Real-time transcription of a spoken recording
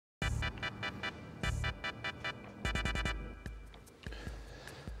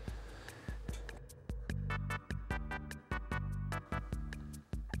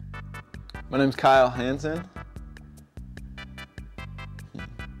My name's Kyle Hanson.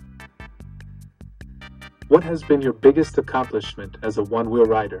 What has been your biggest accomplishment as a one-wheel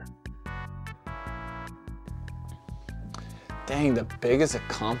rider? Dang, the biggest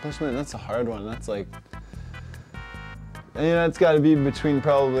accomplishment? That's a hard one. That's like, it's got to be between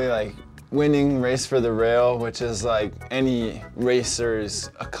probably like winning Race for the Rail, which is like any racer's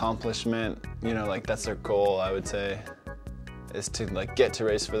accomplishment. Like that's their goal, I would say, is to like get to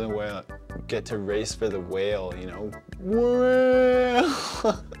race for the whale. Get to race for the whale, Whale!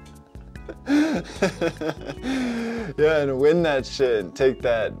 Yeah, and win that shit and take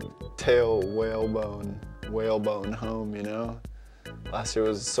that tail whalebone home, Last year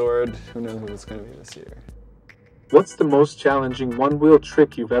was a sword. Who knows what it's going to be this year? What's the most challenging one-wheel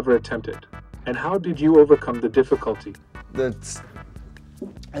trick you've ever attempted? And how did you overcome the difficulty?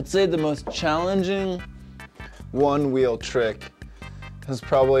 I'd say the most challenging one-wheel trick has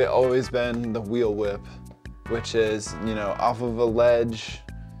probably always been the wheel whip, which is, off of a ledge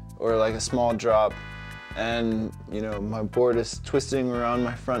or like a small drop, and my board is twisting around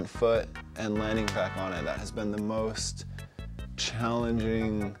my front foot and landing back on it. That has been the most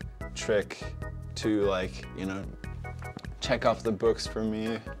challenging trick to check off the books for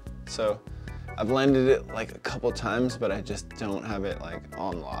me. So I've landed it like a couple times, but I just don't have it like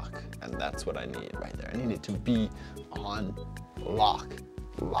on lock, and that's what I need right there. I need it to be on lock,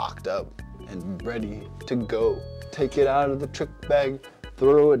 locked up and ready to go. Take it out of the trick bag,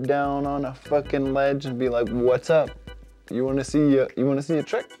 throw it down on a fucking ledge and be like, what's up? You wanna see a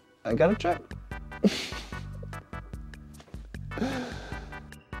trick? I got a trick.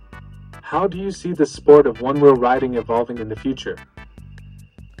 How do you see the sport of one-wheel riding evolving in the future?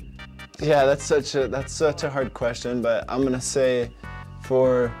 Yeah, that's such a hard question, but I'm gonna say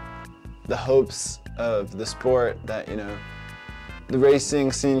for the hopes of the sport that, the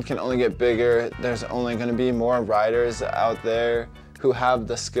racing scene can only get bigger. There's only gonna be more riders out there who have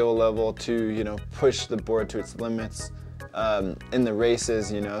the skill level to, push the board to its limits in the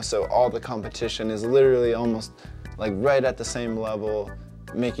races, So all the competition is literally almost like right at the same level,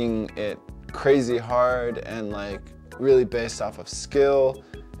 making it crazy hard and like really based off of skill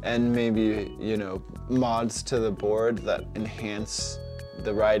and maybe, mods to the board that enhance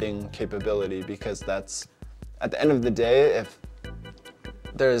the riding capability, because that's, at the end of the day, if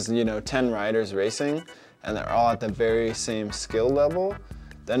there's, 10 riders racing and they're all at the very same skill level,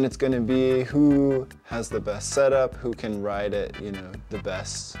 then it's going to be who has the best setup, who can ride it, the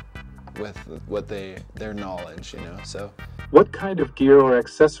best with their knowledge, So what kind of gear or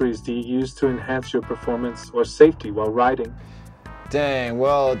accessories do you use to enhance your performance or safety while riding? Dang,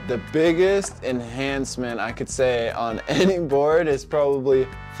 well, the biggest enhancement I could say on any board is probably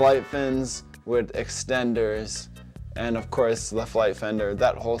FlightFins with extenders, and of course the flight fender.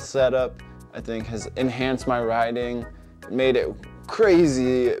 That whole setup, I think, has enhanced my riding, made it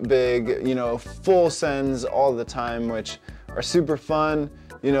crazy big, full sends all the time, which are super fun,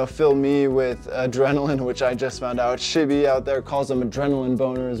 fill me with adrenaline, which I just found out Shibby out there calls them adrenaline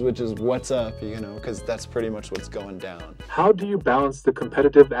boners, which is what's up, because that's pretty much what's going down. How do you balance the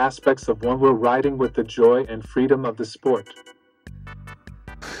competitive aspects of one-wheel riding with the joy and freedom of the sport?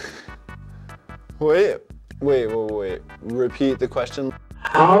 Wait. Repeat the question.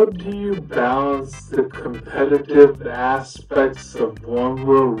 How do you balance the competitive aspects of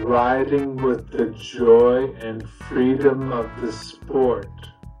one-wheel riding with the joy and freedom of the sport?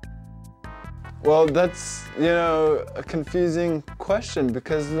 Well, that's, a confusing question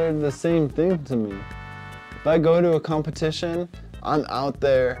because they're the same thing to me. If I go to a competition, I'm out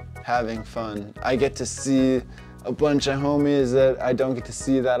there having fun. I get to see a bunch of homies that I don't get to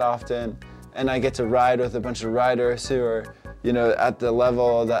see that often, and I get to ride with a bunch of riders who are, at the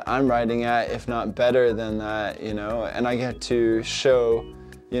level that I'm riding at, if not better than that, and I get to show,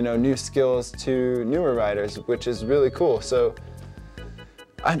 new skills to newer riders, which is really cool. So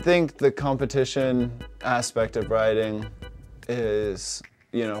I think the competition aspect of riding is,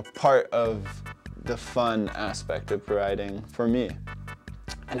 part of the fun aspect of riding for me.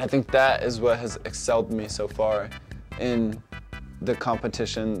 And I think that is what has excelled me so far in the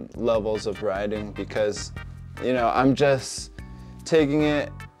competition levels of riding, because, I'm just taking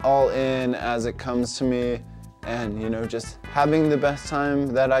it all in as it comes to me and, just having the best time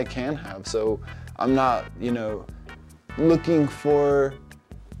that I can have. So I'm not, looking for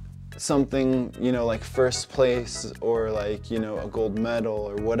something, like first place or like, a gold medal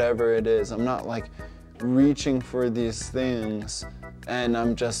or whatever it is. I'm not like reaching for these things, and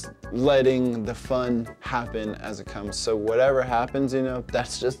I'm just letting the fun happen as it comes. So whatever happens,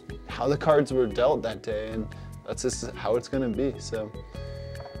 that's just how the cards were dealt that day, and that's just how it's gonna be. So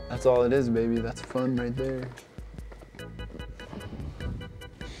That's all it is, baby. That's fun right there.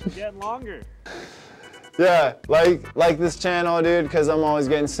 Getting longer. Yeah, like this channel, dude, because I'm always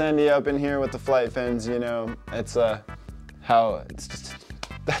getting Sandy up in here with the FlightFins, you know. It's it's just,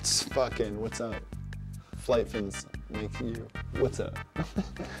 that's fucking, what's up? FlightFins make you, what's up?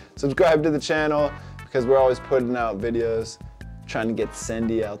 Subscribe to the channel, because we're always putting out videos, trying to get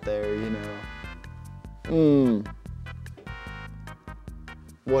Sandy out there, you know.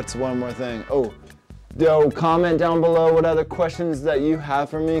 What's one more thing? Oh, yo, comment down below what other questions that you have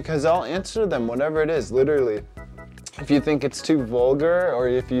for me, because I'll answer them, whatever it is, literally. If you think it's too vulgar, or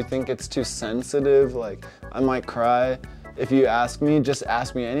if you think it's too sensitive, like, I might cry. If you ask me, just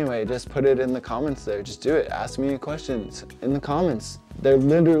ask me anyway. Just put it in the comments there. Just do it. Ask me questions in the comments. They're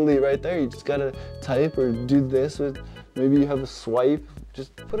literally right there. You just gotta type or do this with, maybe you have a swipe.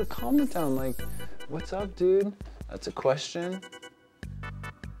 Just put a comment down like, what's up, dude? That's a question.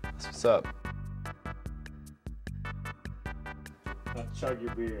 That's what's up. Now chug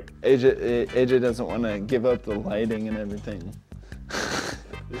your beer. AJ doesn't want to give up the lighting and everything.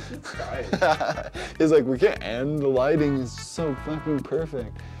 This shit's dying. He's like, we can't end, the lighting is so fucking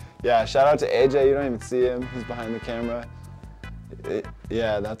perfect. Yeah, shout out to AJ, you don't even see him, he's behind the camera.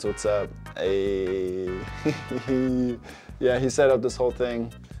 Yeah, that's what's up. Yeah, he set up this whole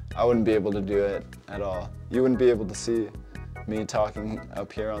thing. I wouldn't be able to do it at all. You wouldn't be able to see me talking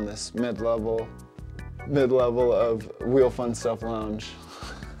up here on this mid-level of Wheel Fun Stuff Lounge.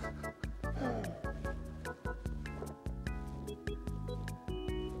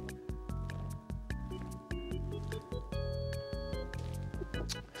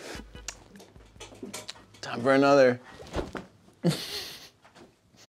 Time for another.